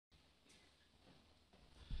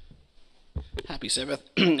Happy Sabbath,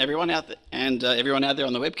 everyone out there, and everyone out there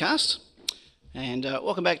on the webcast. And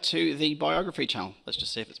welcome back to the biography channel. Let's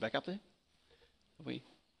just see if it's back up there. Are we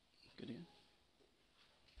good to go?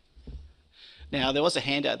 Now, there was a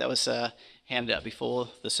handout that was handed out before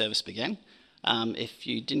the service began. If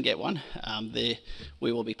you didn't get one,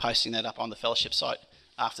 we will be posting that up on the fellowship site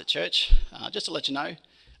after church. Just to let you know,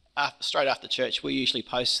 straight after church, we usually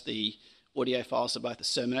post the audio files of both the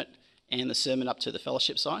sermonette and the sermon up to the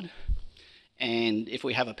fellowship site. And if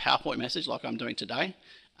we have a PowerPoint message like I'm doing today,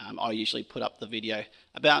 I usually put up the video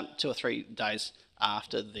about 2 or 3 days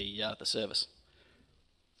after the service.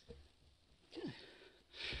 Okay.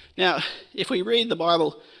 Now, if we read the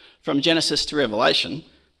Bible from Genesis to Revelation,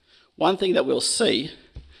 one thing that we'll see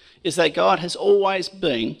is that God has always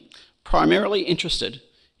been primarily interested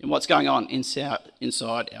in what's going on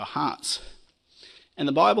inside our hearts. And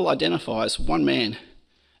the Bible identifies one man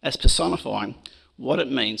as personifying what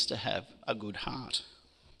it means to have a good heart.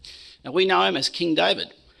 Now, we know him as King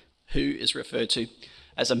David, who is referred to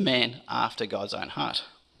as a man after God's own heart.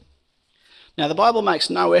 Now, the Bible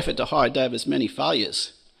makes no effort to hide David's many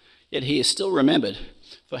failures, yet he is still remembered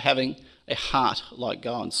for having a heart like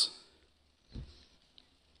God's.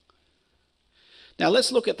 Now,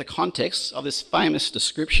 let's look at the context of this famous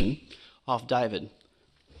description of David.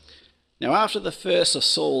 Now, after the first of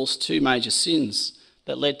Saul's 2 major sins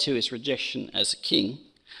that led to his rejection as a king,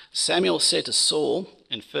 Samuel said to Saul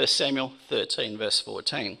in 1 Samuel 13, verse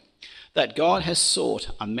 14, that God has sought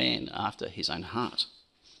a man after his own heart.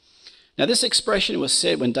 Now, this expression was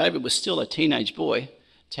said when David was still a teenage boy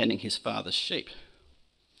tending his father's sheep.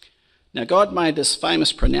 Now, God made this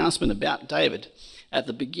famous pronouncement about David at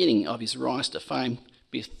the beginning of his rise to fame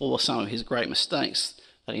before some of his great mistakes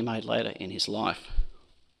that he made later in his life.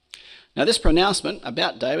 Now, this pronouncement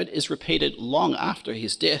about David is repeated long after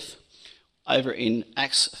his death over in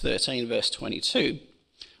Acts 13, verse 22,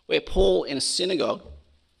 where Paul, in a synagogue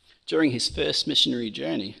during his first missionary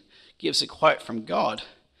journey, gives a quote from God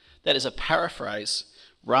that is a paraphrase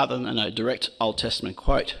rather than a direct Old Testament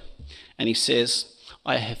quote. And he says,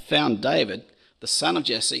 "I have found David, the son of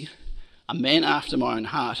Jesse, a man after my own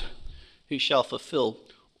heart, who shall fulfill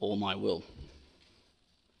all my will."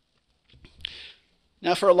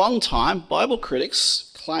 Now, for a long time, Bible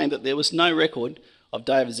critics claimed that there was no record of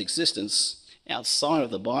David's existence outside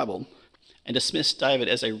of the Bible and dismissed David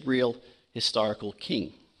as a real historical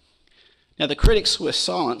king. Now, the critics were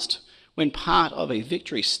silenced when part of a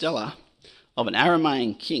victory stela of an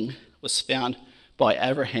Aramean king was found by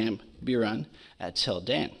Avraham Biran at Tel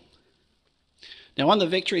Dan. Now, on the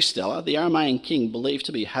victory stela, the Aramean king, believed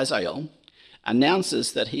to be Hazael,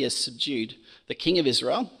 announces that he has subdued the king of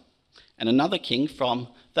Israel and another king from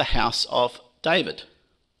the house of David.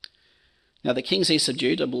 Now, the kings he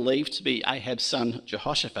subdued are believed to be Ahab's son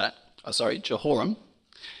Jehoram,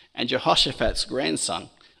 and Jehoshaphat's grandson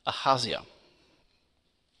Ahaziah.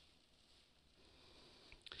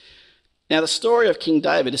 Now, the story of King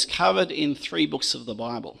David is covered in 3 books of the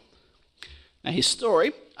Bible. Now, his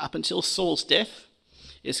story, up until Saul's death,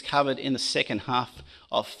 is covered in the second half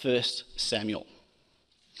of 1 Samuel.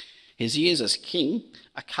 His years as king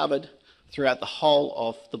are covered throughout the whole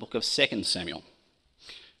of the book of 2 Samuel.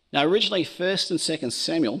 Now, originally, 1 and 2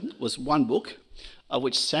 Samuel was one book, of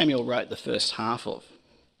which Samuel wrote the first half of.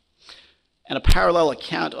 And a parallel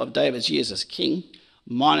account of David's years as king,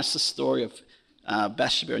 minus the story of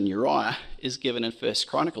Bathsheba and Uriah, is given in 1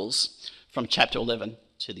 Chronicles from chapter 11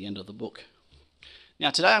 to the end of the book. Now,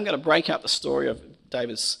 today I'm going to break up the story of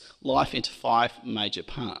David's life into 5 major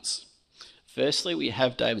parts. Firstly, we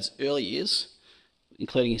have David's early years,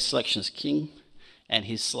 including his selection as king and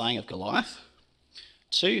his slaying of Goliath.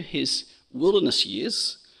 2, his wilderness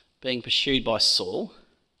years, being pursued by Saul.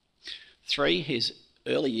 3, his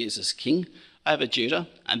early years as king over Judah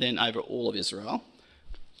and then over all of Israel.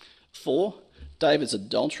 4, David's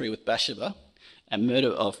adultery with Bathsheba and murder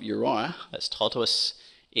of Uriah, that's told to us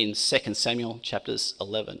in 2 Samuel chapters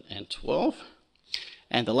 11 and 12.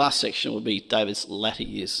 And the last section will be David's latter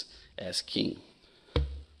years as king.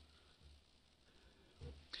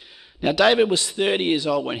 Now, David was 30 years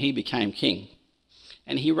old when he became king,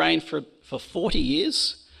 and he reigned for 40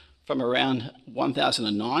 years, from around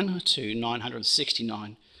 1009 to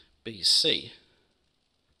 969 BC.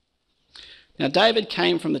 Now, David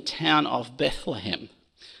came from the town of Bethlehem,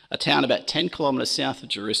 a town about 10 kilometres south of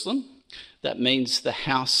Jerusalem. That means the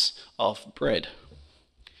house of bread.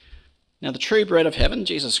 Now, the true bread of heaven,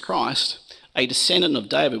 Jesus Christ, a descendant of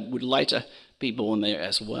David, would later be born there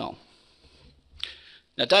as well.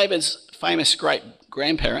 Now, David's famous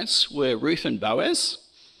great-grandparents were Ruth and Boaz,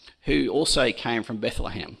 who also came from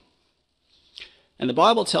Bethlehem. And the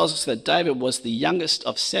Bible tells us that David was the youngest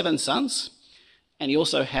of 7 sons, and he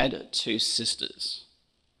also had 2 sisters.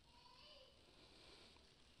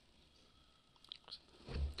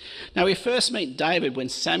 Now, we first meet David when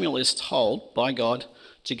Samuel is told by God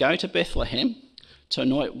to go to Bethlehem to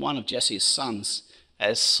anoint one of Jesse's sons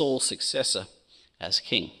as Saul's successor as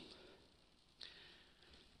king.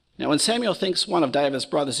 Now, when Samuel thinks one of David's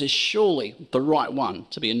brothers is surely the right one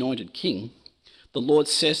to be anointed king, the Lord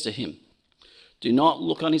says to him, "Do not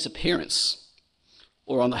look on his appearance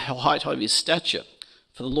or on the height of his stature,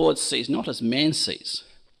 for the Lord sees not as man sees.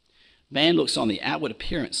 Man looks on the outward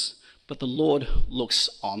appearance, but the Lord looks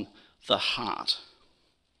on the heart."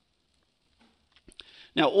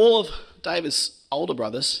 Now, all of David's older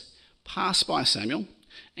brothers pass by Samuel,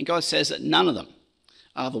 and God says that none of them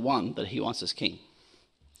are the one that he wants as king.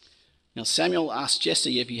 Now, Samuel asks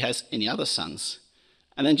Jesse if he has any other sons,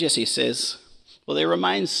 and then Jesse says, "Well, there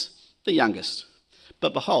remains the youngest,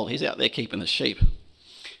 but behold, he's out there keeping the sheep."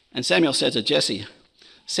 And Samuel said to Jesse,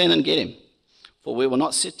 "Send and get him, for we will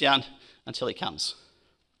not sit down until he comes."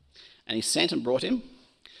 And he sent and brought him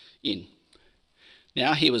in.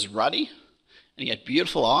 Now he was ruddy, and he had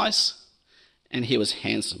beautiful eyes, and he was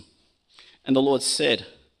handsome. And the Lord said,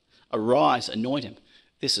 "Arise, anoint him,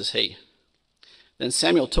 this is he." Then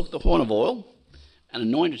Samuel took the horn of oil and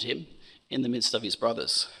anointed him in the midst of his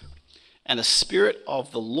brothers. And the Spirit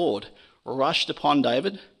of the Lord rushed upon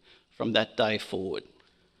David from that day forward.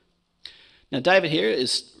 Now, David here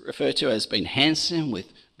is referred to as being handsome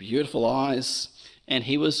with beautiful eyes, and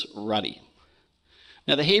he was ruddy.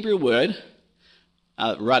 Now, the Hebrew word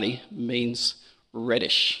ruddy means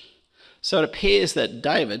reddish. So it appears that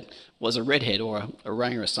David was a redhead, or a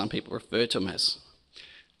ranger, as some people refer to him as.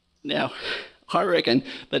 Now, I reckon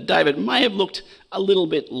that David may have looked a little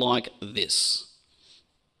bit like this.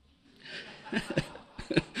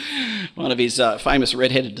 One of his famous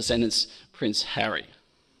red-headed descendants, Prince Harry.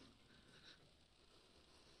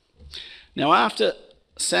 Now, after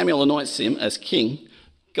Samuel anoints him as king,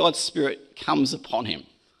 God's Spirit comes upon him.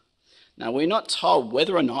 Now, we're not told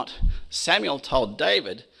whether or not Samuel told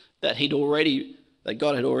David that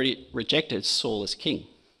God had already rejected Saul as king.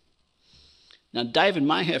 Now, David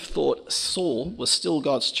may have thought Saul was still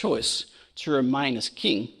God's choice to remain as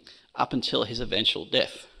king up until his eventual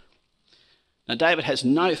death. Now, David has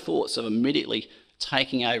no thoughts of immediately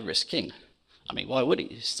taking over as king. I mean, why would he?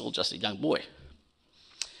 He's still just a young boy.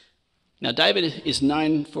 Now, David is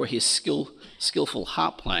known for his skillful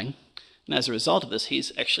harp playing, and as a result of this,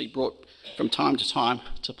 he's actually brought from time to time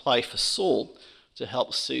to play for Saul to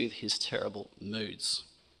help soothe his terrible moods.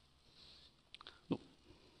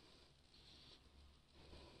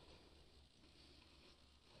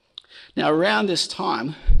 Now, around this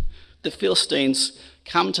time, the Philistines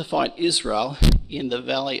come to fight Israel in the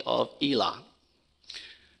valley of Elah.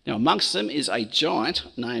 Now, amongst them is a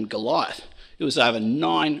giant named Goliath, who is over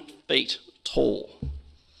 9 feet tall,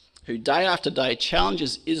 who day after day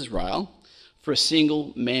challenges Israel for a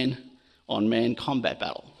single man-on-man combat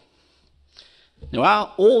battle.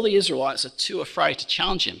 Now, all the Israelites are too afraid to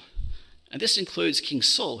challenge him, and this includes King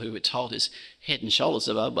Saul, who we're told is head and shoulders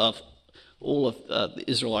above all of the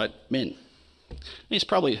Israelite men. Who's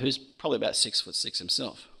probably about 6'6"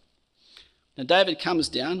 himself. Now, David comes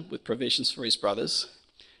down with provisions for his brothers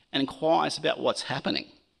and inquires about what's happening,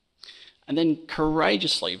 and then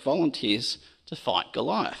courageously volunteers to fight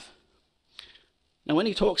Goliath. Now, when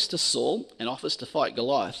he talks to Saul and offers to fight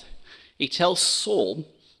Goliath, he tells Saul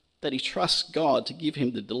that he trusts God to give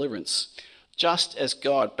him the deliverance, just as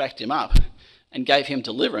God backed him up and gave him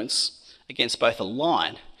deliverance against both a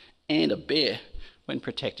lion and a bear when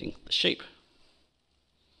protecting the sheep.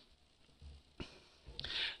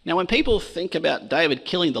 Now, when people think about David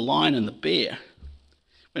killing the lion and the bear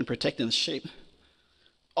when protecting the sheep,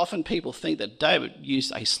 often people think that David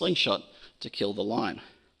used a slingshot to kill the lion,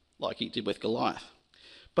 like he did with Goliath.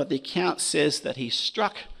 But the account says that he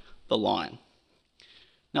struck the lion.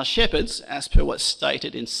 Now, shepherds, as per what's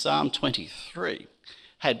stated in Psalm 23,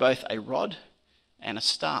 had both a rod and a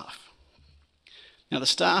staff. Now, the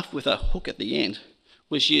staff with a hook at the end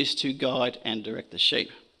was used to guide and direct the sheep.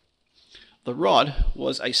 The rod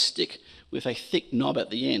was a stick with a thick knob at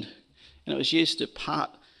the end, and it was used to part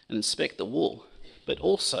and inspect the wool, but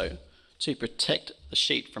also to protect the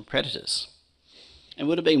sheep from predators. It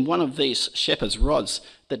would have been one of these shepherd's rods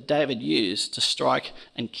that David used to strike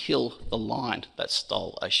and kill the lion that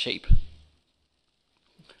stole a sheep.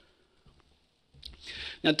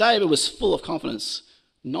 Now, David was full of confidence,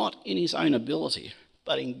 not in his own ability,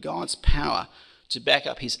 but in God's power to back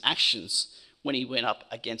up his actions when he went up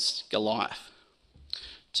against Goliath.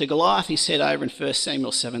 To Goliath, he said over in 1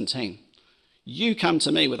 Samuel 17, You come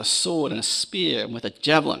to me with a sword and a spear and with a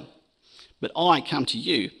javelin, but I come to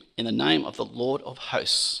you in the name of the Lord of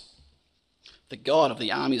hosts, the God of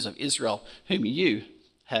the armies of Israel, whom you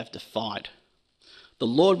have defied. The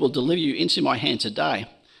Lord will deliver you into my hand today,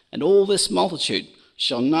 and all this multitude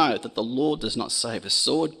shall know that the Lord does not save with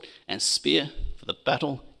sword and spear, for the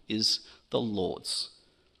battle is the Lord's.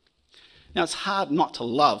 Now, it's hard not to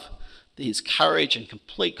love his courage and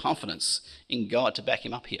complete confidence in God to back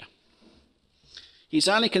him up here. He's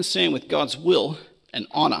only concerned with God's will and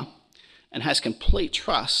honour, and has complete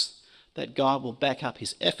trust that God will back up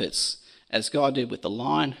his efforts, as God did with the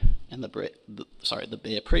lion and the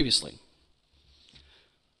bear previously.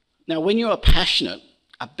 Now, when you are passionate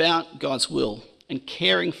about God's will and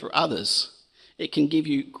caring for others, it can give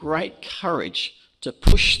you great courage to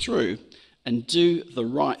push through and do the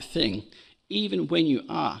right thing, even when you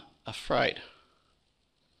are afraid.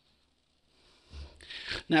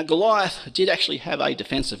 Now, Goliath did actually have a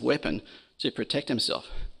defensive weapon to protect himself,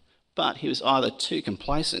 but he was either too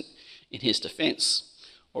complacent in his defence,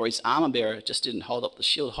 or his armour bearer just didn't hold up the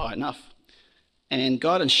shield high enough. And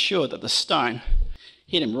God ensured that the stone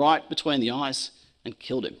hit him right between the eyes and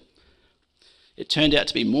killed him. It turned out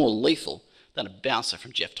to be more lethal than a bouncer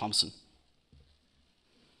from Jeff Thompson.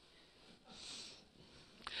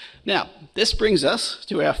 Now, this brings us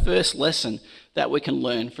to our first lesson that we can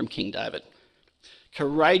learn from King David.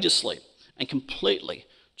 Courageously and completely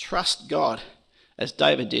trust God as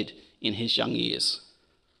David did in his young years.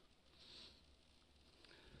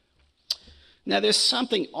 Now, there's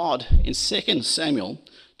something odd in 2 Samuel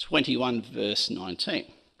 21 verse 19,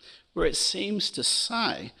 where it seems to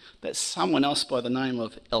say that someone else by the name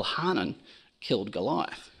of Elhanan killed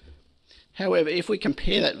Goliath. However, if we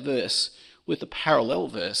compare that verse with the parallel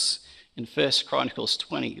verse in 1 Chronicles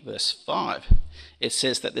 20 verse 5, it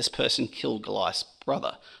says that this person killed Goliath's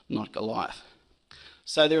brother, not Goliath.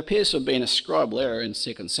 So there appears to have been a scribal error in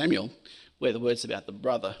 2 Samuel where the words about the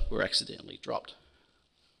brother were accidentally dropped.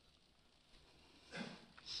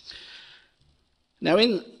 Now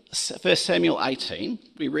in 1 Samuel 18,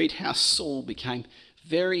 we read how Saul became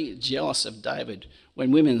very jealous of David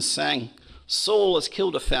when women sang, "Saul has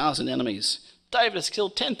killed 1,000 enemies, David has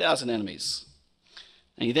killed 10,000 enemies."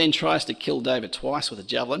 And he then tries to kill David twice with a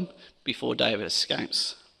javelin before David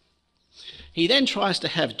escapes. He then tries to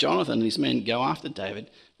have Jonathan and his men go after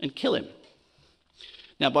David and kill him.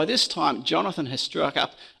 Now, by this time, Jonathan has struck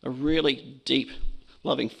up a really deep,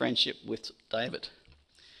 loving friendship with David.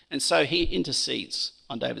 And so he intercedes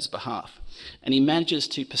on David's behalf, and he manages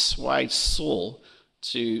to persuade Saul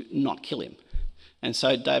to not kill him. And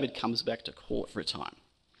so David comes back to court for a time.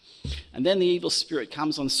 And then the evil spirit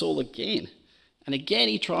comes on Saul again, and again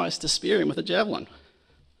he tries to spear him with a javelin.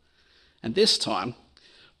 And this time,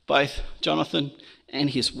 both Jonathan and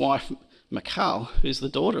his wife Michal, who's the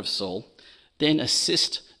daughter of Saul, then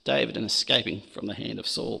assist David in escaping from the hand of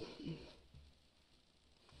Saul.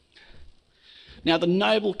 Now, the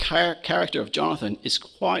noble character of Jonathan is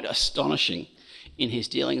quite astonishing in his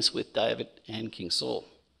dealings with David and King Saul.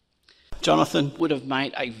 Jonathan would have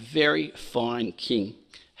made a very fine king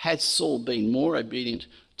had Saul been more obedient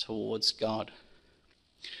towards God.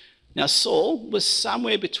 Now, Saul was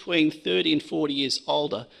somewhere between 30 and 40 years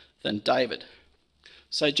older than David.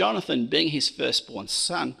 So Jonathan, being his firstborn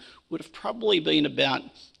son, would have probably been about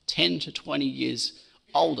 10 to 20 years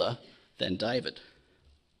older than David.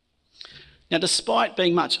 Now, despite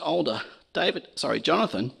being much older,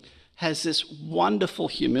 Jonathan has this wonderful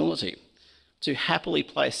humility to happily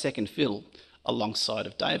play second fiddle alongside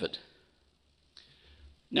of David.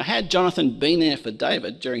 Now, had Jonathan been there for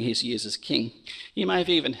David during his years as king, he may have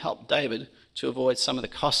even helped David to avoid some of the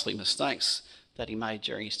costly mistakes that he made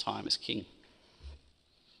during his time as king.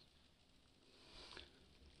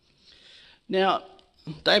 Now,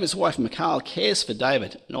 David's wife Michal cares for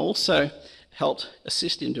David and also helped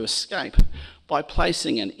assist him to escape by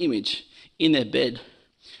placing an image in their bed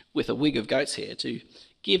with a wig of goat's hair to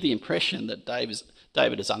give the impression that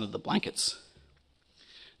David is under the blankets.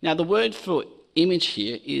 Now, the word for image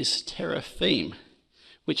here is teraphim,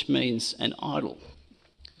 which means an idol.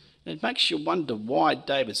 And it makes you wonder why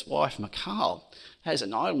David's wife Michal has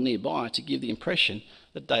an idol nearby to give the impression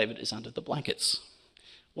that David is under the blankets.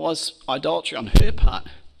 Was idolatry on her part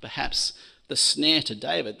perhaps the snare to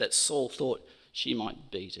David that Saul thought she might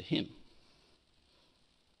be to him?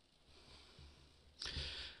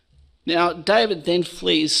 Now, David then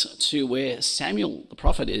flees to where Samuel the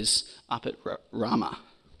prophet is, up at Ramah.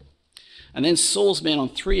 And then Saul's men on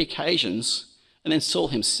 3 occasions, and then Saul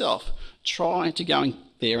himself, try to go in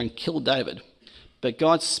there and kill David. But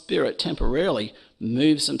God's Spirit temporarily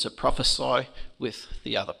moves them to prophesy with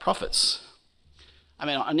the other prophets. I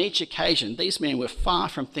mean, on each occasion, these men were far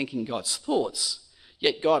from thinking God's thoughts,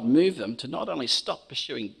 yet God moved them to not only stop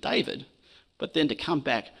pursuing David, but then to come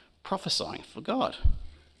back prophesying for God.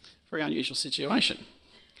 Very unusual situation.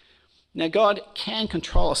 Now, God can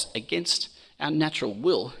control us against our natural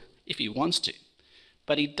will if he wants to,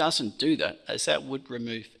 but he doesn't do that, as that would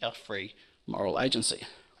remove our free moral agency.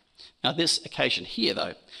 Now, this occasion here,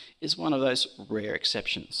 though, is one of those rare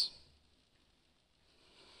exceptions.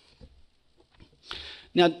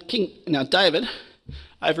 Now, David,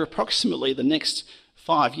 over approximately the next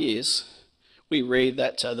 5 years, we read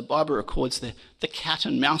that the Bible records the cat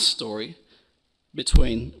and mouse story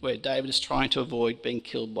between where David is trying to avoid being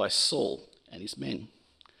killed by Saul and his men.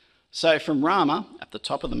 So from Ramah, at the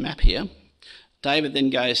top of the map here, David then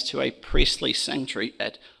goes to a priestly sanctuary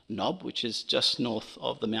at Nob, which is just north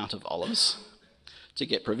of the Mount of Olives, to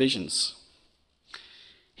get provisions.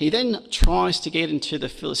 He then tries to get into the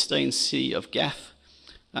Philistine city of Gath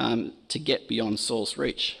to get beyond Saul's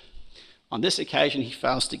reach. On this occasion, he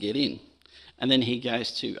fails to get in, and then he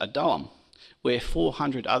goes to Adullam, where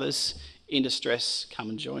 400 others in distress come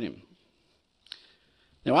and join him.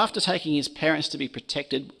 Now, after taking his parents to be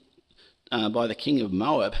protected by the king of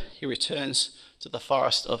Moab, he returns to the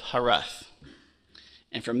forest of Harath.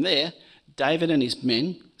 And from there, David and his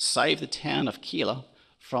men save the town of Keilah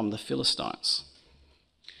from the Philistines.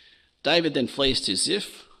 David then flees to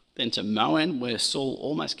Ziph, then to Moan, where Saul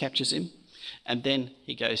almost captures him, and then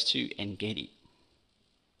he goes to En-gedi.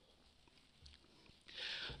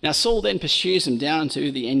 Now, Saul then pursues him down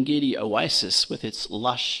to the En-gedi oasis with its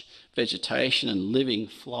lush vegetation and living,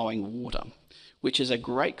 flowing water, which is a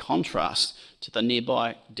great contrast to the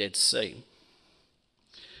nearby Dead Sea.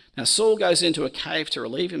 Now, Saul goes into a cave to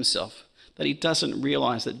relieve himself that he doesn't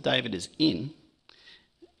realise that David is in.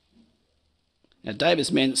 Now,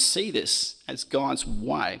 David's men see this as God's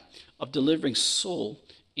way of delivering Saul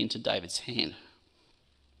into David's hand.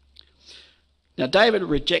 Now, David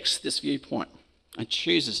rejects this viewpoint and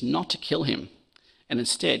chooses not to kill him, and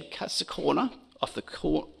instead cuts the corner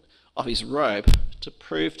of his robe to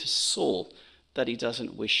prove to Saul that he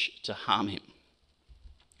doesn't wish to harm him.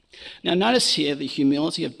 Now, notice here the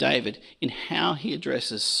humility of David in how he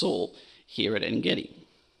addresses Saul here at En-gedi.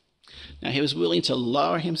 Now, he was willing to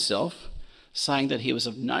lower himself, saying that he was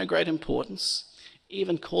of no great importance,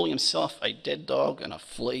 even calling himself a dead dog and a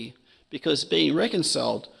flea, because being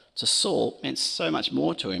reconciled to Saul meant so much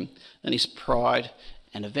more to him than his pride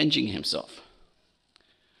and avenging himself.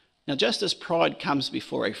 Now, just as pride comes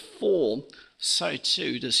before a fall, so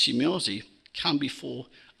too does humility come before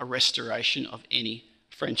a restoration of any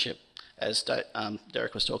friendship, as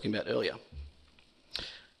Derek was talking about earlier.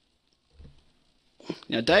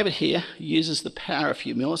 Now, David here uses the power of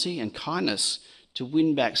humility and kindness to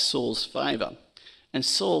win back Saul's favour, and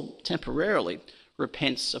Saul temporarily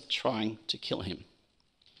repents of trying to kill him.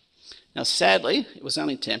 Now, sadly, it was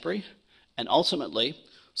only temporary, and ultimately,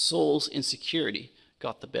 Saul's insecurity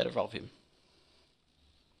got the better of him.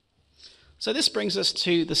 So this brings us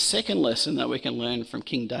to the second lesson that we can learn from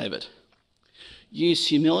King David. Use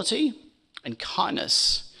humility and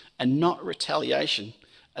kindness and not retaliation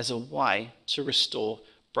as a way to restore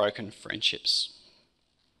broken friendships.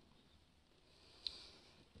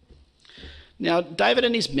 Now, David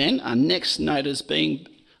and his men are next noted as being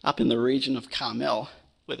up in the region of Carmel,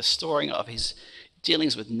 where the story of his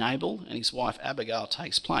dealings with Nabal and his wife Abigail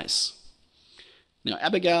takes place. Now,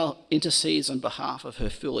 Abigail intercedes on behalf of her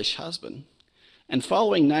foolish husband, and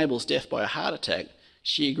following Nabal's death by a heart attack,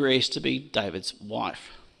 she agrees to be David's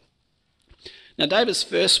wife. Now, David's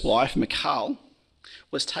first wife, Michal,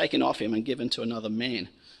 was taken off him and given to another man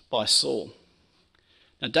by Saul.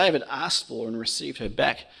 Now, David asked for and received her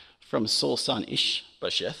back from Saul's son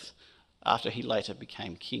Ishbosheth after he later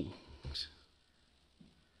became king.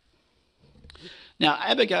 Now,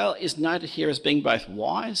 Abigail is noted here as being both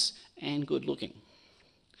wise and good-looking.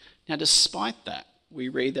 Now, despite that, we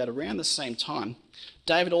read that around the same time,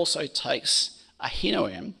 David also takes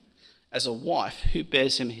Ahinoam as a wife who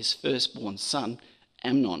bears him his firstborn son,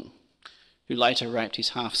 Amnon, who later raped his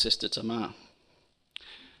half-sister Tamar.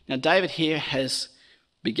 Now, David here has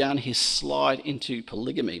begun his slide into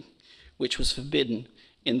polygamy, which was forbidden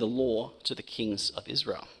in the law to the kings of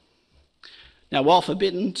Israel. Now, while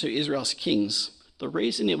forbidden to Israel's kings, the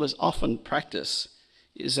reason it was often practiced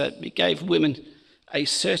is that it gave women a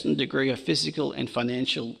certain degree of physical and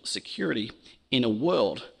financial security in a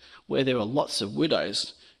world where there were lots of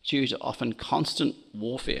widows due to often constant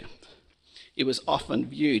warfare. It was often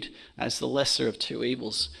viewed as the lesser of two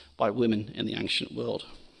evils by women in the ancient world.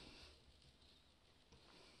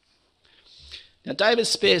 Now, David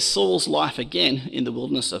spares Saul's life again in the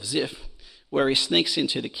wilderness of Ziph, where he sneaks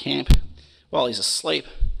into the camp while he's asleep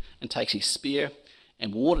and takes his spear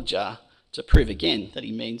and water jar to prove again that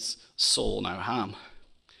he means Saul no harm.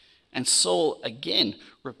 And Saul again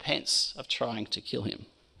repents of trying to kill him.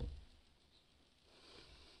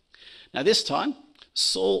 Now this time,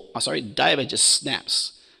 David just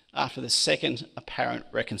snaps after the second apparent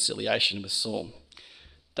reconciliation with Saul.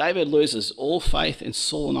 David loses all faith in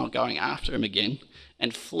Saul not going after him again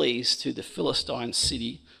and flees to the Philistine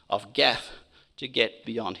city of Gath to get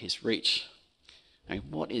beyond his reach. Now,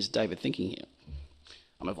 what is David thinking here?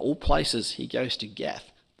 Of all places, he goes to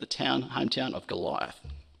Gath, the hometown of Goliath.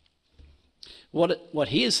 What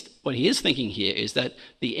he is thinking here is that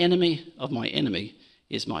the enemy of my enemy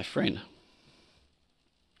is my friend.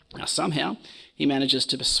 Now, somehow, he manages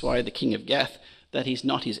to persuade the king of Gath that he's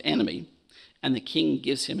not his enemy, and the king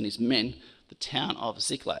gives him and his men the town of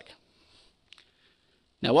Ziklag.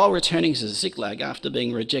 Now, while returning to Ziklag after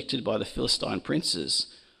being rejected by the Philistine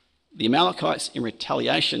princes, the Amalekites, in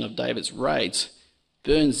retaliation of David's raids,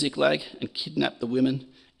 burn Ziklag and kidnap the women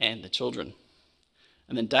and the children.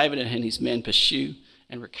 And then David and his men pursue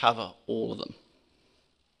and recover all of them.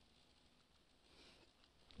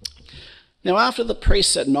 Now, after the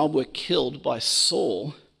priests at Nob were killed by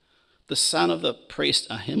Saul, the son of the priest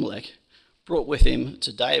Ahimelech brought with him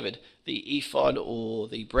to David the ephod, or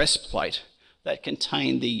the breastplate, that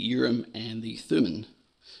contained the Urim and the Thummim,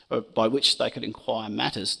 by which they could inquire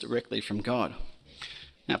matters directly from God.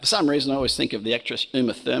 Now, for some reason, I always think of the actress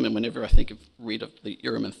Uma Thurman whenever I read of the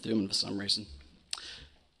Urim and Thummim for some reason.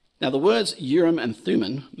 Now, the words Urim and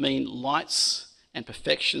Thummim mean lights and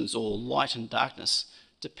perfections, or light and darkness,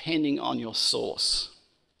 depending on your source.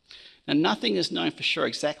 Now, nothing is known for sure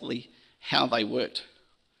exactly how they worked.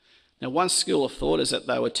 Now, one school of thought is that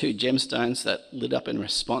they were two gemstones that lit up in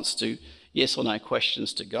response to yes or no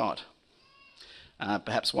questions to God.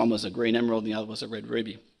 Perhaps one was a green emerald and the other was a red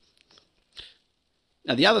ruby.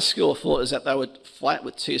 Now, the other school of thought is that they were flat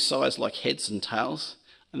with two sides like heads and tails,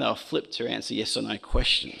 and they were flipped to answer yes or no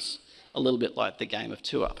questions, a little bit like the game of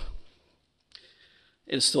two-up.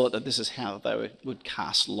 It is thought that this is how they would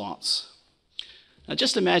cast lots. Now,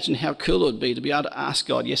 just imagine how cool it would be to be able to ask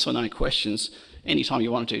God yes or no questions anytime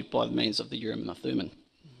you wanted to by the means of the Urim and the Thummim.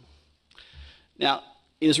 Now,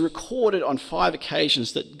 it is recorded on 5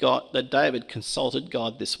 occasions that David consulted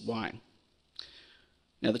God this way.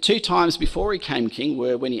 Now, the 2 times before he became king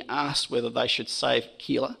were when he asked whether they should save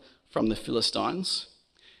Keilah from the Philistines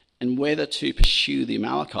and whether to pursue the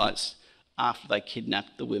Amalekites after they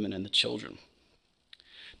kidnapped the women and the children.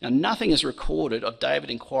 Now, nothing is recorded of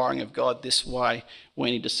David inquiring of God this way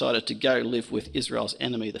when he decided to go live with Israel's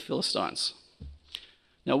enemy, the Philistines.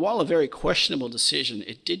 Now, while a very questionable decision,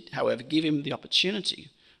 it did, however, give him the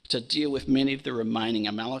opportunity to deal with many of the remaining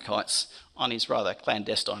Amalekites on his rather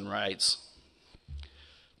clandestine raids.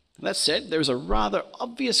 That said, there is a rather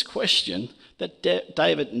obvious question that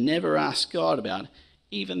David never asked God about,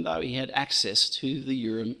 even though he had access to the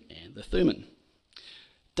Urim and the Thummim.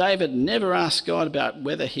 David never asked God about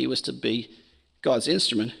whether he was to be God's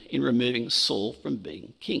instrument in removing Saul from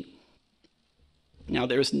being king. Now,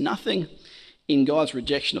 there is nothing in God's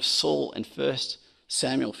rejection of Saul in 1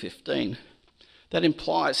 Samuel 15 that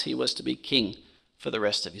implies he was to be king for the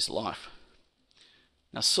rest of his life.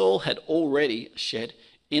 Now, Saul had already shed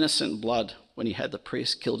innocent blood when he had the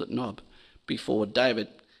priest killed at Nob, before David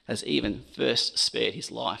has even first spared his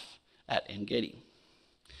life at En-Gedi.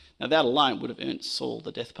 Now, that alone would have earned Saul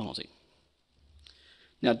the death penalty.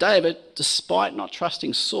 Now, David, despite not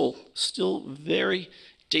trusting Saul, still very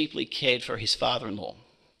deeply cared for his father-in-law.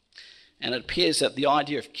 And it appears that the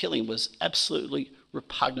idea of killing was absolutely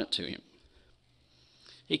repugnant to him.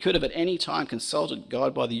 He could have at any time consulted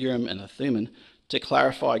God by the Urim and the Thummim to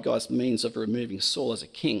clarify God's means of removing Saul as a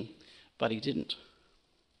king, but he didn't.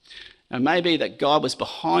 Now, it may be that God was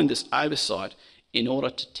behind this oversight in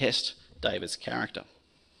order to test David's character.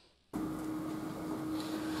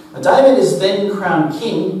 David is then crowned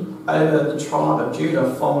king over the tribe of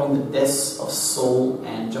Judah following the deaths of Saul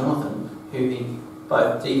and Jonathan, who he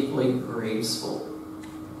both deeply grieves for.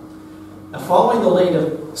 Now, following the lead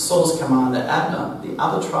of Saul's commander Abner, the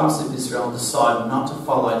other tribes of Israel decided not to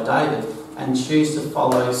follow David and choose to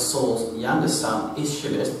follow Saul's youngest son,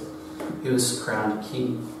 Ishbosheth, who was crowned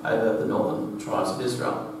king over the northern tribes of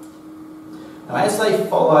Israel. Now, as they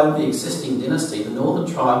followed the existing dynasty, the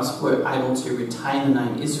northern tribes were able to retain the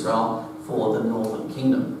name Israel for the northern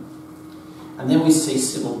kingdom. And then we see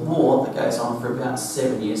civil war that goes on for about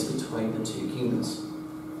 7 years between the two kingdoms.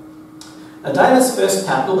 Now, David's first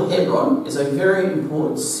capital, Hebron, is a very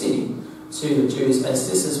important city to the Jews, as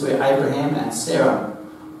this is where Abraham and Sarah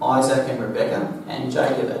Isaac and Rebekah, and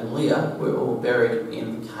Jacob and Leah were all buried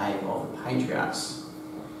in the cave of the patriarchs.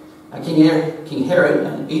 Now, King Herod,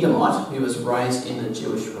 an Edomite who was raised in the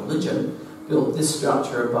Jewish religion, built this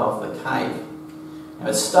structure above the cave. Now,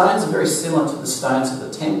 its stones are very similar to the stones of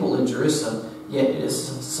the temple in Jerusalem, yet it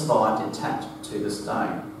has survived intact to this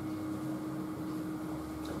day.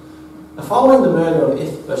 Now, following the murder of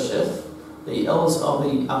Ishbosheth, the elders of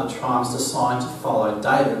the other tribes decided to follow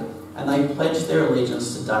David, and they pledged their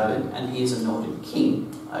allegiance to David, and he is anointed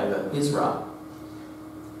king over Israel.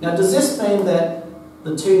 Now, does this mean that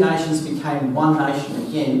the two nations became one nation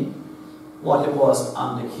again, like it was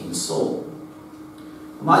under King Saul?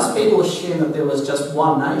 Most people assume that there was just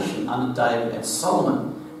one nation under David and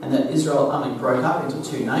Solomon, and that Israel only broke up into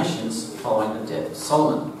two nations following the death of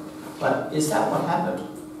Solomon. But is that what happened?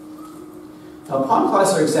 Now, upon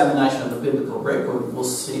closer examination of the biblical record, we'll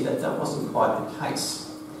see that that wasn't quite the case.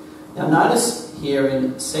 Now, notice here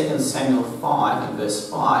in 2 Samuel 5 and verse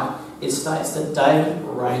 5, it states that David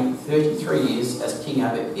reigned 33 years as king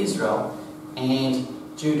over Israel and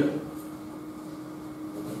Judah.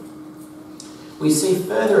 We see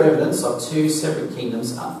further evidence of two separate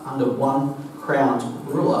kingdoms under one crowned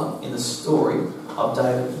ruler in the story of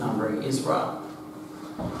David numbering Israel.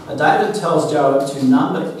 Now, David tells Joab to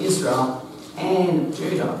number Israel and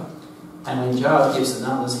Judah, and when Joab gives the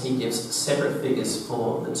numbers, he gives separate figures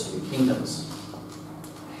for the two kingdoms.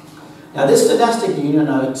 Now, this dynastic union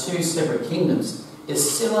over two separate kingdoms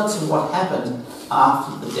is similar to what happened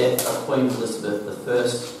after the death of Queen Elizabeth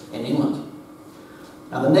I in England.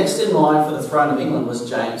 Now, the next in line for the throne of England was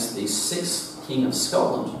James VI, King of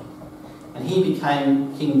Scotland, and he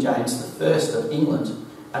became King James I of England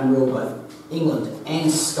and ruled both England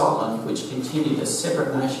and Scotland, which continued as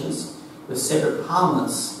separate nations with separate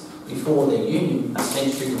parliaments before their union a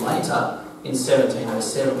century later in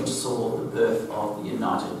 1707, which saw the birth of the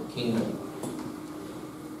United Kingdom.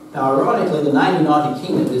 Now, ironically, the name United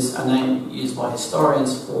Kingdom is a name used by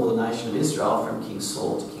historians for the nation of Israel from King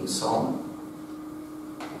Saul to King Solomon.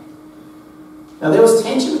 Now, there was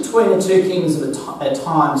tension between the two kingdoms at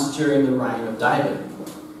times during the reign of David.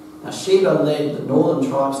 Now, Sheba led the northern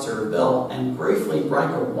tribes to rebel and briefly break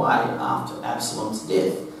away after Absalom's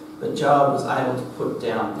death, but Joab was able to put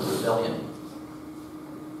down the rebellion.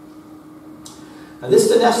 Now, this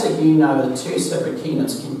dynastic union over the two separate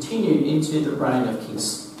kingdoms continued into the reign of King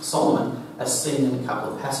Solomon, as seen in a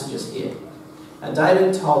couple of passages here. Now,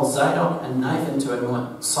 David told Zadok and Nathan to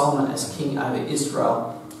anoint Solomon as king over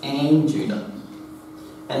Israel and Judah.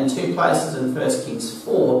 And in two places in 1 Kings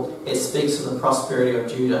 4, it speaks of the prosperity of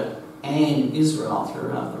Judah and Israel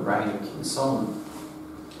throughout the reign of King Solomon.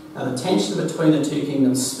 Now, the tension between the two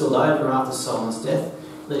kingdoms spilled over after Solomon's death,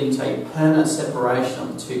 leading to a permanent separation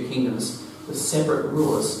of the two kingdoms with separate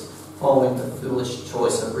rulers following the foolish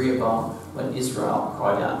choice of Rehoboam when Israel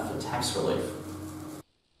cried out for tax relief.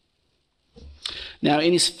 Now,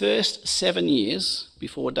 in his first 7 years,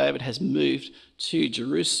 before David has moved to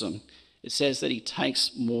Jerusalem, it says that he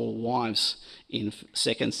takes more wives in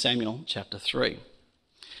 2 Samuel chapter 3.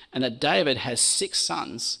 And that David has 6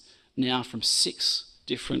 sons now from 6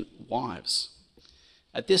 different wives.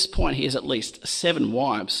 At this point, he has at least 7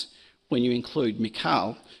 wives when you include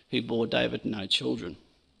Michal, who bore David no children.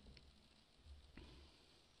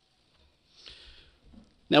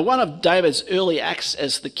 Now, one of David's early acts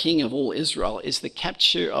as the king of all Israel is the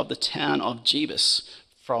capture of the town of Jebus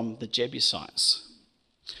from the Jebusites.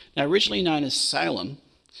 Now, originally known as Salem,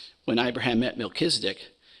 when Abraham met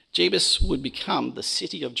Melchizedek, Jebus would become the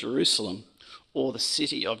city of Jerusalem, or the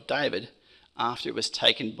city of David, after it was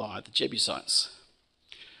taken by the Jebusites.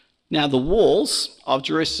 Now, the walls of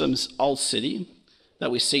Jerusalem's old city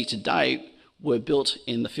that we see today were built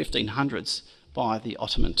in the 1500s by the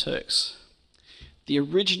Ottoman Turks. The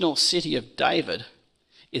original city of David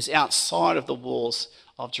is outside of the walls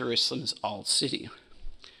of Jerusalem's old city,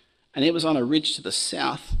 and it was on a ridge to the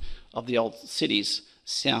south of the old city's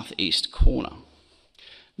southeast corner.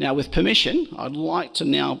 Now, with permission, I'd like to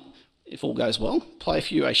now, if all goes well, play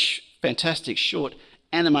for you a fantastic short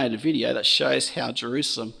animated video that shows how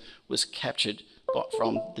Jerusalem was captured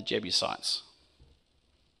from the Jebusites.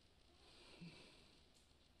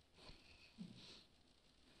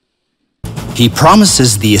 He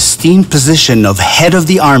promises the esteemed position of head of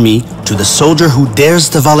the army to the soldier who dares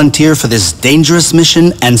to volunteer for this dangerous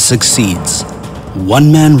mission and succeeds.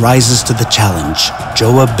 One man rises to the challenge,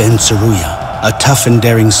 Joab ben Zeruiah, a tough and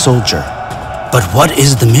daring soldier. But what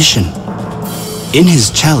is the mission? In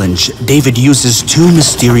his challenge, David uses 2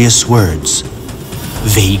 mysterious words,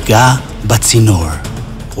 Veiga bat Tzinor.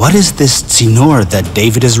 What is this Tzinor that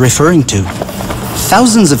David is referring to?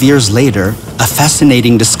 Thousands of years later, a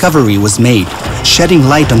fascinating discovery was made, shedding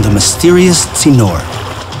light on the mysterious Tzinor.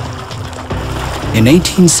 In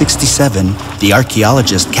 1867, the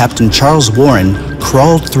archaeologist Captain Charles Warren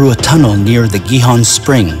crawled through a tunnel near the Gihon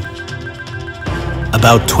Spring.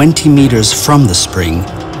 About 20 meters from the spring,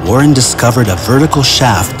 Warren discovered a vertical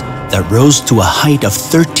shaft that rose to a height of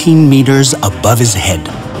 13 meters above his head.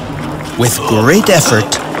 With great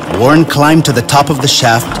effort, Warren climbed to the top of the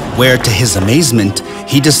shaft, where, to his amazement,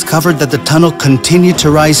 he discovered that the tunnel continued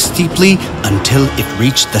to rise steeply until it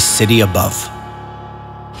reached the city above.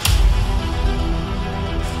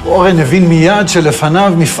 אורן הבין מיד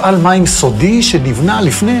שלפניו מפעל מים סודי שנבנה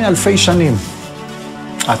לפני אלפי שנים.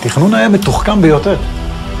 התכנון היה מתוחכם ביותר.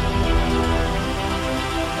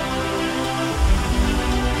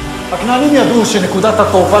 הכנענים ידעו שנקודת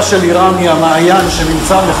התורפה של איראן היא המעיין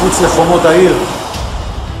שנמצא מחוץ לחומות העיר.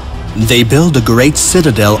 They built a great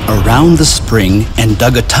citadel around the spring and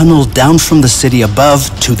dug a tunnel down from the city above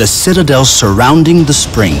to the citadel surrounding the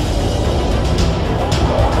spring.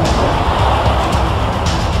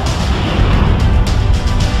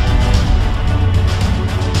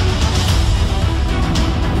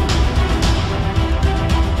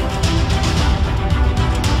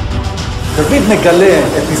 דוד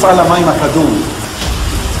מגלה את מפעל המים הקדום.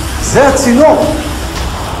 זה הצינור.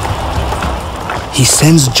 He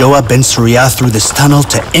sends Joab ben Suriah through this tunnel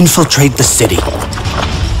to infiltrate the city.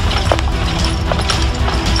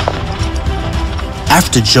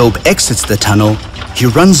 After Joab exits the tunnel, he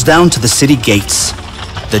runs down to the city gates.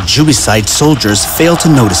 The Jebusite soldiers fail to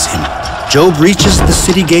notice him. Joab reaches the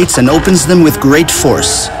city gates and opens them with great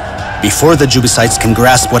force. Before the Jebusites can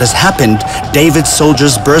grasp what has happened, David's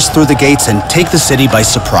soldiers burst through the gates and take the city by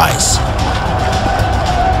surprise.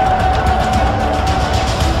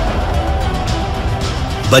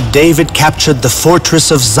 But David captured the fortress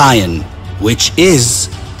of Zion, which is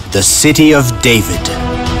the city of David.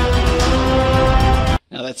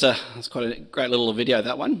 Now that's quite a great little video,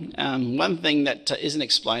 that one. One thing that isn't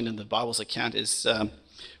explained in the Bible's account is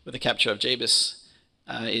with the capture of Jebus,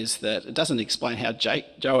 is that it doesn't explain how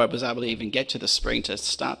Joab was able to even get to the spring to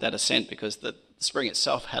start that ascent, because the spring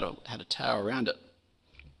itself had a tower around it.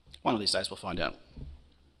 One of these days we'll find out.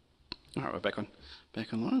 All right, we're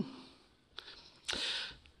back online.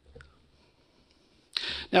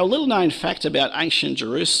 Now, a little known fact about ancient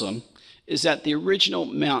Jerusalem is that the original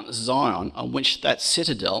Mount Zion, on which that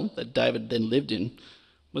citadel that David then lived in,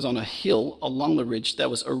 was on a hill along the ridge that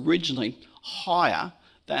was originally higher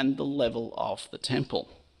than the level of the temple.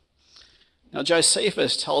 Now,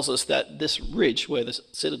 Josephus tells us that this ridge where the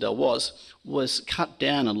citadel was cut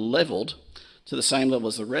down and levelled to the same level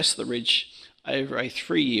as the rest of the ridge over a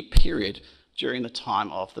 3-year period during the time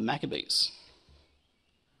of the Maccabees.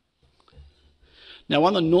 Now,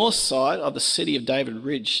 on the north side of the City of David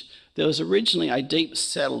Ridge, there was originally a deep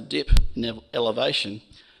saddle dip in elevation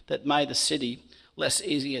that made the city less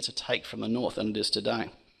easier to take from the north than it is today.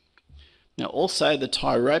 Now, also, the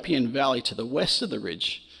Tyropian Valley to the west of the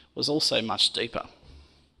ridge was also much deeper.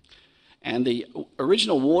 And the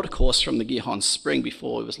original watercourse from the Gihon Spring,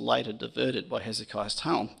 before it was later diverted by Hezekiah's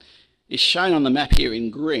tunnel, is shown on the map here in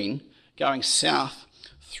green, going south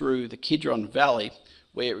through the Kidron Valley,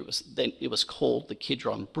 where it was called the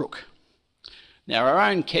Kidron Brook. Now, our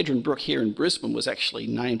own Kidron Brook here in Brisbane was actually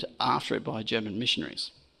named after it by German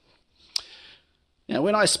missionaries. Now,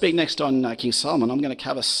 when I speak next on King Solomon, I'm going to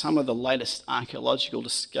cover some of the latest archaeological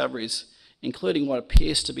discoveries, including what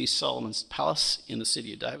appears to be Solomon's palace in the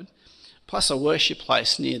city of David, plus a worship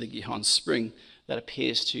place near the Gihon Spring that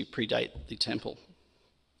appears to predate the temple.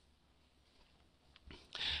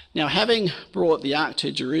 Now, having brought the ark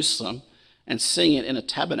to Jerusalem and seeing it in a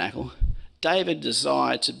tabernacle, David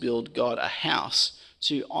desired to build God a house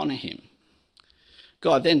to honour him.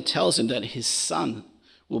 God then tells him that his son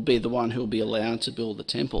will be the one who will be allowed to build the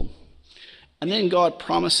temple. And then God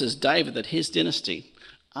promises David that his dynasty,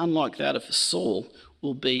 unlike that of Saul,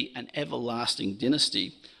 will be an everlasting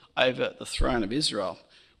dynasty over the throne of Israel,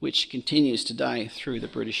 which continues today through the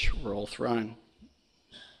British royal throne.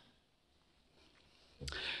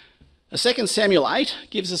 2 Samuel 8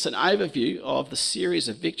 gives us an overview of the series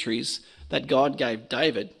of victories that God gave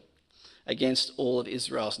David against all of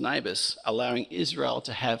Israel's neighbours, allowing Israel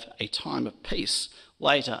to have a time of peace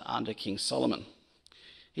later under King Solomon.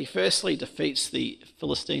 He firstly defeats the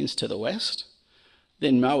Philistines to the west,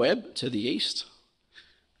 then Moab to the east,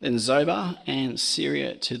 then Zobah and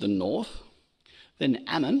Syria to the north, then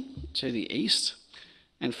Ammon to the east,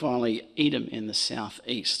 and finally Edom in the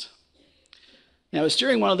southeast. Now, it's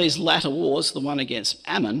during one of these latter wars, the one against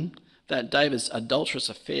Ammon, that David's adulterous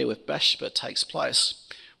affair with Bathsheba takes place,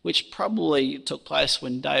 which probably took place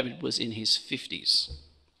when David was in his 50s.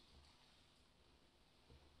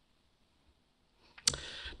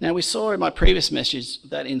 Now, we saw in my previous message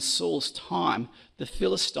that in Saul's time, the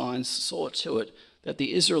Philistines saw to it that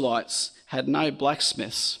the Israelites had no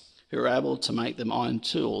blacksmiths who were able to make them iron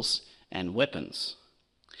tools and weapons.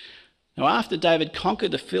 Now, after David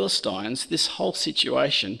conquered the Philistines, this whole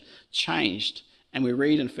situation changed, and we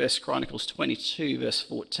read in 1 Chronicles 22, verse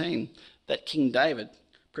 14, that King David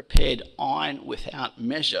prepared iron without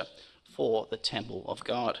measure for the temple of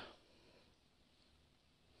God.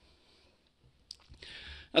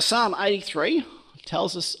 Now, Psalm 83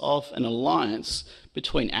 tells us of an alliance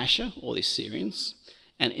between Asher, or the Assyrians,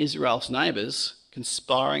 and Israel's neighbours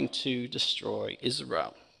conspiring to destroy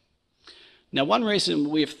Israel. Now, one reason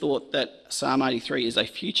we have thought that Psalm 83 is a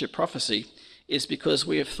future prophecy is because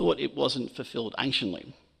we have thought it wasn't fulfilled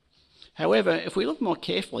anciently. However, if we look more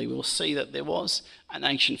carefully, we will see that there was an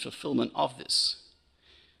ancient fulfilment of this.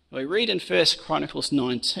 We read in 1 Chronicles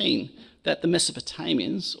 19 that the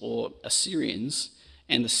Mesopotamians, or Assyrians,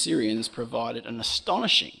 and the Syrians provided an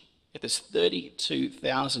astonishing, if there's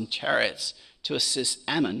 32,000 chariots to assist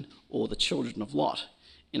Ammon, or the children of Lot,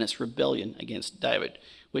 in its rebellion against David,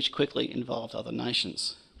 which quickly involved other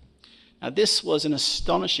nations. Now, this was an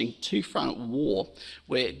astonishing two-front war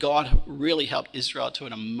where God really helped Israel to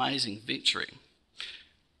an amazing victory.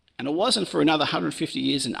 And it wasn't for another 150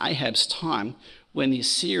 years in Ahab's time when the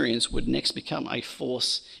Assyrians would next become a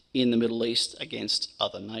force in the Middle East against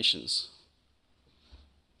other nations.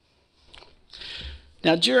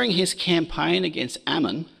 Now, during his campaign against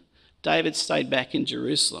Ammon, David stayed back in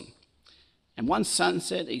Jerusalem. And one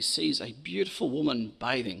sunset, he sees a beautiful woman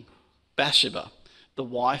bathing, Bathsheba, the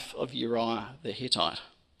wife of Uriah the Hittite.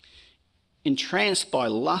 Entranced by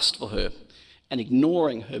lust for her and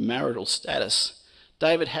ignoring her marital status,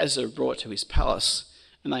 David has her brought to his palace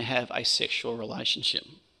and they have a sexual relationship.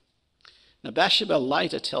 Now, Bathsheba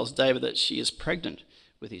later tells David that she is pregnant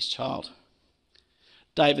with his child.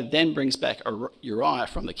 David then brings back Uriah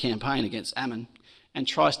from the campaign against Ammon and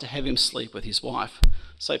tries to have him sleep with his wife,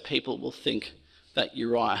 so people will think that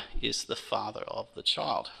Uriah is the father of the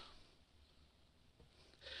child.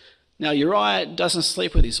 Now, Uriah doesn't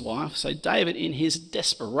sleep with his wife, so David, in his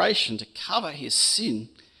desperation to cover his sin,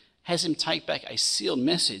 has him take back a sealed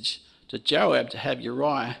message to Joab to have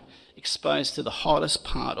Uriah exposed to the hottest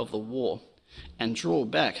part of the war and draw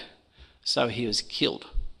back so he was killed,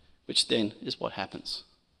 which then is what happens.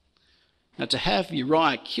 Now, to have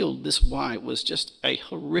Uriah killed this way was just a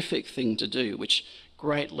horrific thing to do, which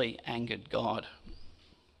greatly angered God.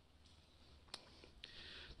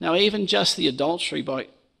 Now, even just the adultery by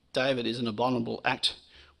David is an abominable act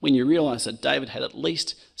when you realise that David had at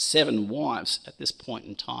least 7 wives at this point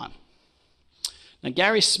in time. Now,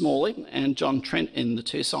 Gary Smalley and John Trent in The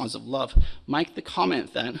Two Sides of Love make the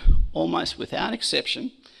comment that, almost without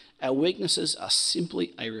exception, our weaknesses are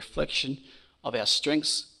simply a reflection of our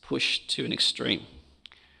strengths pushed to an extreme.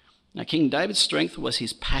 Now, King David's strength was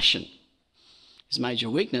his passion. His major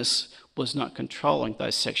weakness was not controlling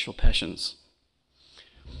those sexual passions.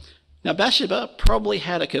 Now, Bathsheba probably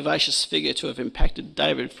had a curvaceous figure to have impacted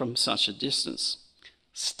David from such a distance.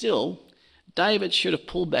 Still, David should have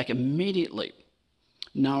pulled back immediately,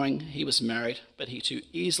 knowing he was married, but he too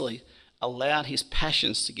easily allowed his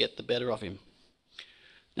passions to get the better of him.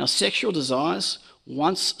 Now, sexual desires,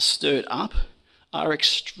 once stirred up, are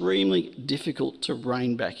extremely difficult to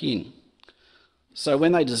rein back in. So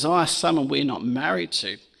when they desire someone we're not married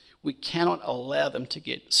to, we cannot allow them to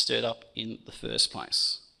get stirred up in the first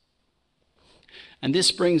place. And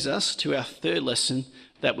this brings us to our third lesson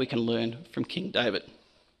that we can learn from King David.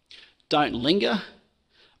 Don't linger,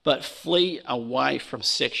 but flee away from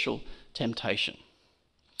sexual temptation.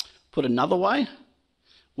 Put another way,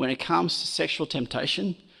 when it comes to sexual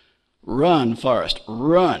temptation, run, Forrest,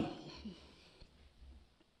 run.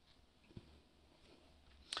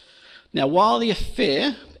 Now, while the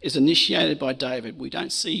affair is initiated by David, we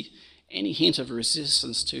don't see any hint of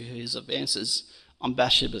resistance to his advances on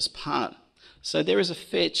Bathsheba's part. So there is a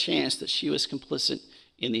fair chance that she was complicit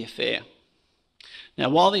in the affair. Now,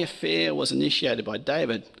 while the affair was initiated by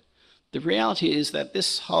David, the reality is that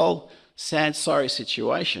this whole sad, sorry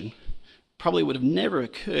situation probably would have never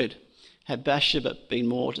occurred had Bathsheba been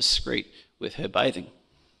more discreet with her bathing.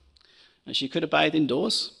 And she could have bathed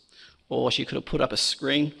indoors, or she could have put up a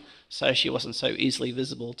screen so she wasn't so easily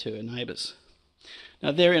visible to her neighbours.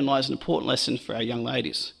 Now, therein lies an important lesson for our young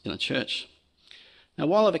ladies in the church. Now,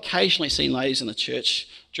 while I've occasionally seen ladies in the church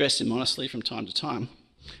dress immodestly from time to time,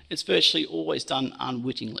 it's virtually always done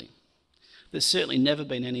unwittingly. There's certainly never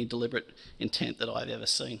been any deliberate intent that I've ever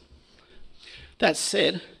seen. That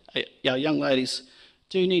said, our young ladies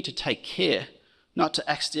do need to take care not to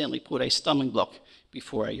accidentally put a stumbling block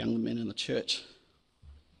before our young men in the church.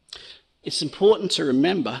 It's important to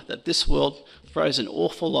remember that this world throws an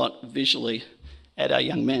awful lot visually at our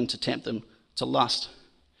young men to tempt them to lust.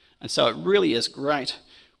 And so it really is great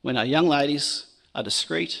when our young ladies are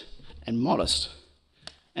discreet and modest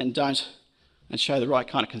and show the right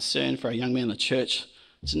kind of concern for our young men in the church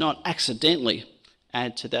to not accidentally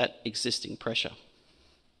add to that existing pressure.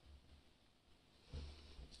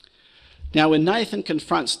 Now, when Nathan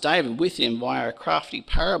confronts David with him via a crafty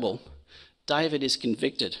parable, David is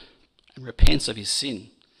convicted and repents of his sin,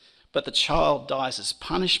 but the child dies as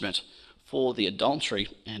punishment for the adultery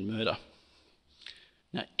and murder.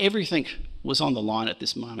 Now, everything was on the line at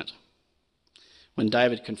this moment when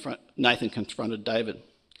Nathan confronted David.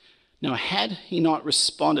 Now, had he not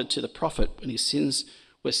responded to the prophet when his sins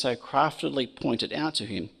were so craftily pointed out to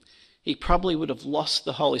him, he probably would have lost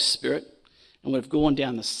the Holy Spirit and would have gone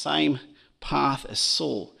down the same path as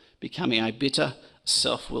Saul, becoming a bitter,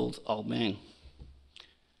 self-willed old man.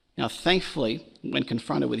 Now, thankfully, when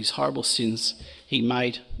confronted with his horrible sins, he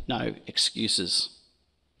made no excuses.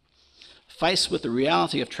 Faced with the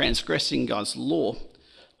reality of transgressing God's law,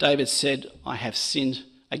 David said, "I have sinned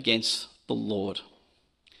against the Lord."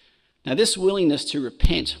 Now, this willingness to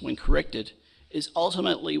repent when corrected is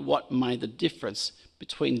ultimately what made the difference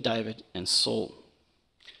between David and Saul.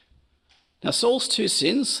 Now, Saul's two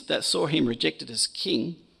sins that saw him rejected as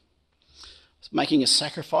king, making a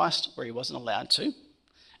sacrifice where he wasn't allowed to,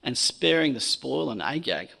 and sparing the spoil and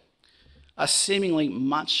Agag, are seemingly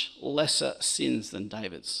much lesser sins than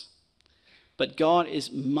David's. But God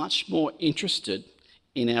is much more interested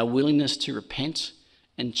in our willingness to repent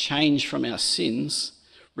and change from our sins,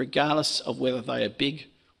 regardless of whether they are big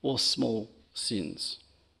or small sins.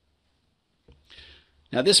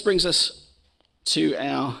 Now, this brings us to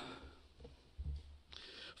our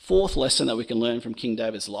fourth lesson that we can learn from King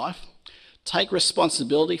David's life. Take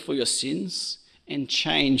responsibility for your sins and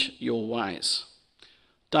change your ways.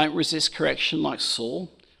 Don't resist correction like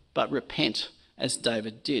Saul, but repent as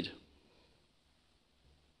David did.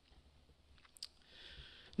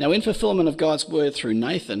 Now, in fulfillment of God's word through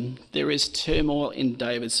Nathan, there is turmoil in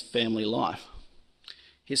David's family life.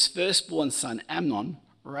 His firstborn son Amnon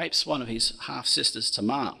rapes one of his half-sisters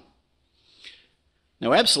Tamar.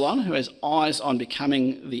 Now, Absalom, who has eyes on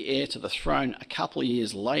becoming the heir to the throne a couple of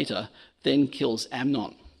years later, then kills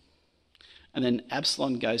Amnon. And then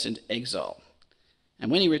Absalom goes into exile. And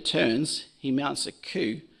when he returns, he mounts a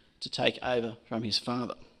coup to take over from his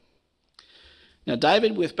father. Now,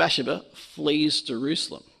 David with Bathsheba flees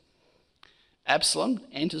Jerusalem. Absalom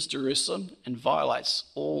enters Jerusalem and violates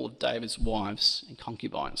all of David's wives and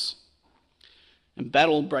concubines. And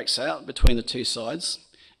battle breaks out between the two sides.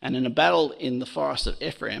 And in a battle in the forest of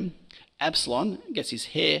Ephraim, Absalom gets his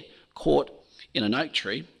hair caught in an oak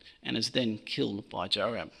tree and is then killed by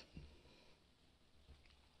Joab.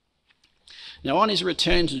 Now, on his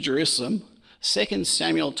return to Jerusalem, 2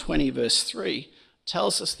 Samuel 20 verse 3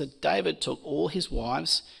 tells us that David took all his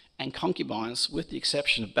wives and concubines, with the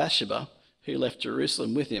exception of Bathsheba, who left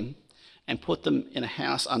Jerusalem with him, and put them in a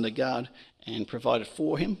house under guard and provided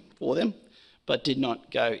for them, but did not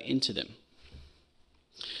go into them.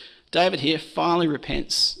 David here finally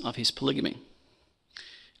repents of his polygamy.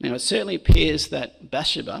 Now, it certainly appears that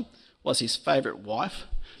Bathsheba was his favourite wife,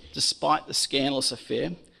 despite the scandalous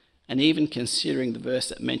affair, and even considering the verse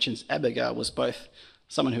that mentions Abigail was both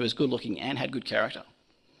someone who was good-looking and had good character.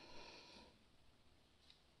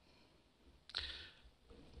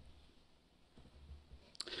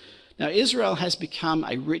 Now, Israel has become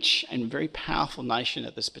a rich and very powerful nation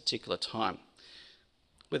at this particular time,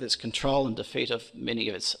 with its control and defeat of many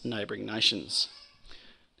of its neighbouring nations.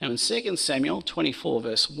 Now, in 2 Samuel 24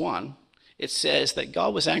 verse 1, it says that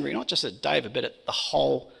God was angry not just at David, but at the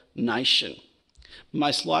whole nation,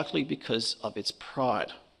 most likely because of its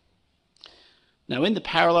pride. Now, in the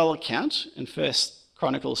parallel account in 1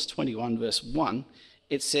 Chronicles 21 verse 1,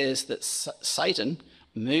 it says that Satan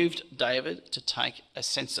moved David to take a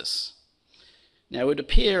census. Now, it would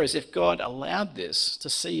appear as if God allowed this to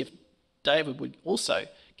see if David would also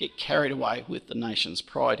get carried away with the nation's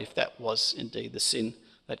pride, if that was indeed the sin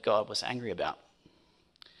that God was angry about.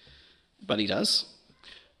 But he does.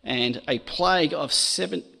 And a plague of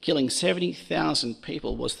killing 70,000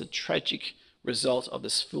 people was the tragic result of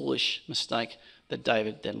this foolish mistake that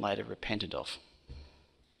David then later repented of.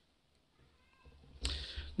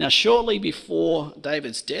 Now, shortly before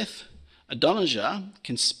David's death, Adonijah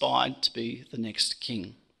conspired to be the next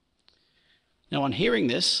king. Now, on hearing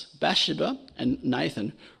this, Bathsheba and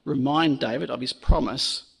Nathan remind David of his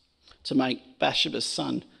promise to make Bathsheba's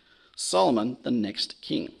son Solomon the next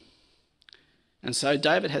king. And so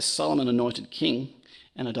David has Solomon anointed king,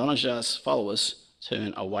 and Adonijah's followers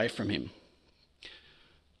turn away from him.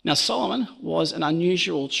 Now Solomon was an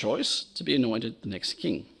unusual choice to be anointed the next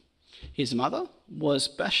king. His mother was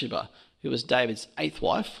Bathsheba, who was David's 8th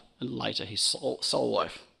wife and later his sole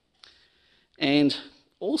wife. And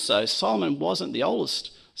also Solomon wasn't the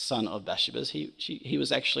oldest son of Bathsheba's. He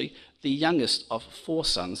was actually the youngest of 4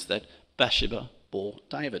 sons that Bathsheba bore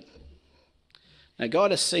David. Now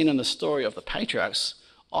God, as seen in the story of the patriarchs,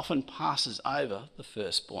 often passes over the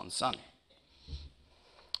firstborn son.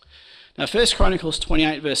 Now 1 Chronicles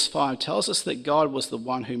 28 verse 5 tells us that God was the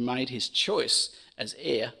one who made his choice as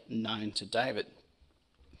heir known to David.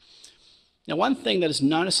 Now one thing that is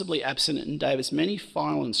noticeably absent in David's many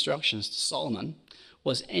final instructions to Solomon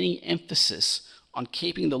was any emphasis on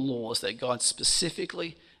keeping the laws that God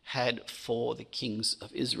specifically had for the kings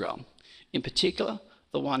of Israel, in particular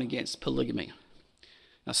the one against polygamy.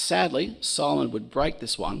 Now sadly, Solomon would break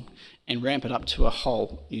this one and ramp it up to a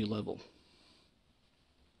whole new level.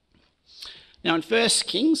 Now in 1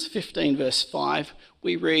 Kings 15 verse 5,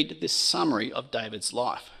 we read this summary of David's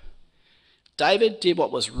life. David did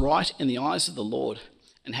what was right in the eyes of the Lord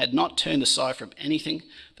and had not turned aside from anything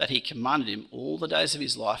that he commanded him all the days of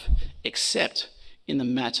his life, except in the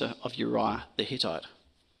matter of Uriah the Hittite.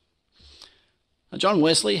 Now John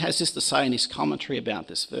Wesley has this to say in his commentary about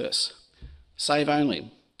this verse. Save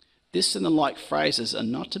only. This and the like phrases are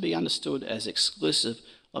not to be understood as exclusive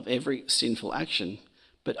of every sinful action,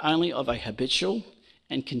 but only of a habitual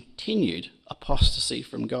and continued apostasy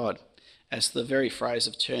from God, as the very phrase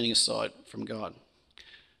of turning aside from God.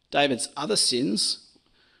 David's other sins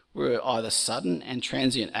were either sudden and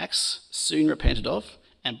transient acts, soon repented of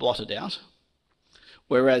and blotted out,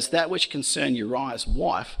 whereas that which concerned Uriah's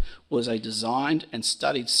wife was a designed and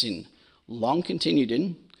studied sin, long continued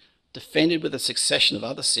in, defended with a succession of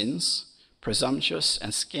other sins, presumptuous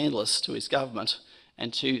and scandalous to his government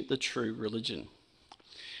and to the true religion.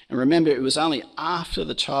 And remember, it was only after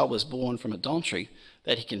the child was born from adultery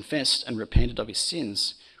that he confessed and repented of his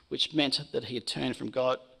sins, which meant that he had turned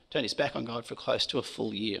his back on God for close to a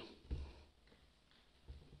full year.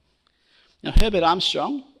 Now, Herbert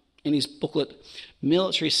Armstrong, in his booklet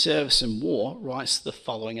Military Service and War, writes the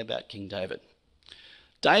following about King David.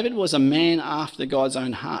 David was a man after God's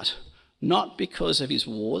own heart, not because of his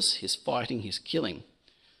wars, his fighting, his killing.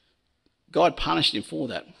 God punished him for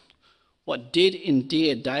that. What did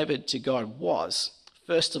endear David to God was,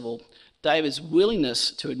 first of all, David's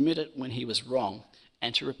willingness to admit it when he was wrong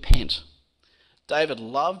and to repent. David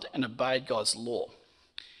loved and obeyed God's law.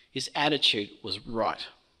 His attitude was right.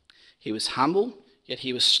 He was humble, yet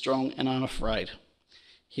he was strong and unafraid.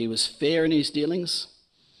 He was fair in his dealings.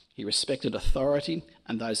 He respected authority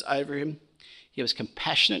and those over him. He was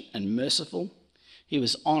compassionate and merciful. He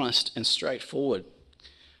was honest and straightforward.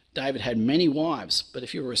 David had many wives, but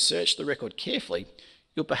if you research the record carefully,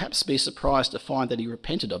 you'll perhaps be surprised to find that he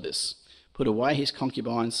repented of this, put away his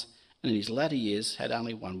concubines, and in his latter years had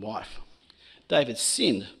only one wife. David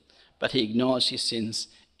sinned, but he acknowledged his sins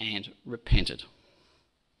and repented.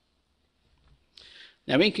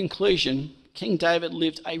 Now, in conclusion, King David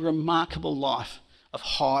lived a remarkable life of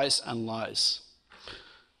highs and lows,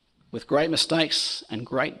 with great mistakes and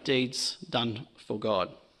great deeds done for God.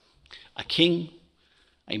 A king,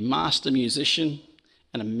 a master musician,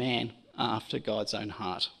 and a man after God's own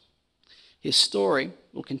heart. His story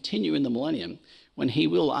will continue in the millennium when he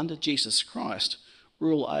will, under Jesus Christ,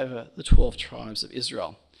 rule over the 12 tribes of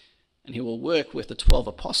Israel. And he will work with the 12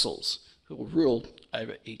 apostles who will rule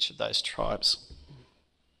over each of those tribes.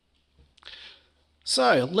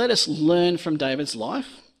 So let us learn from David's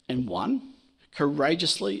life and 1,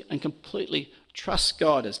 courageously and completely trust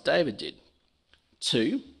God as David did.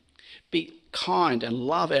 2, be kind and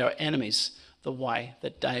love our enemies the way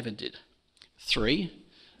that David did. 3,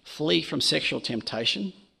 flee from sexual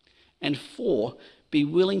temptation. And 4, be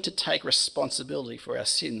willing to take responsibility for our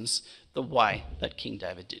sins the way that King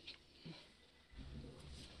David did.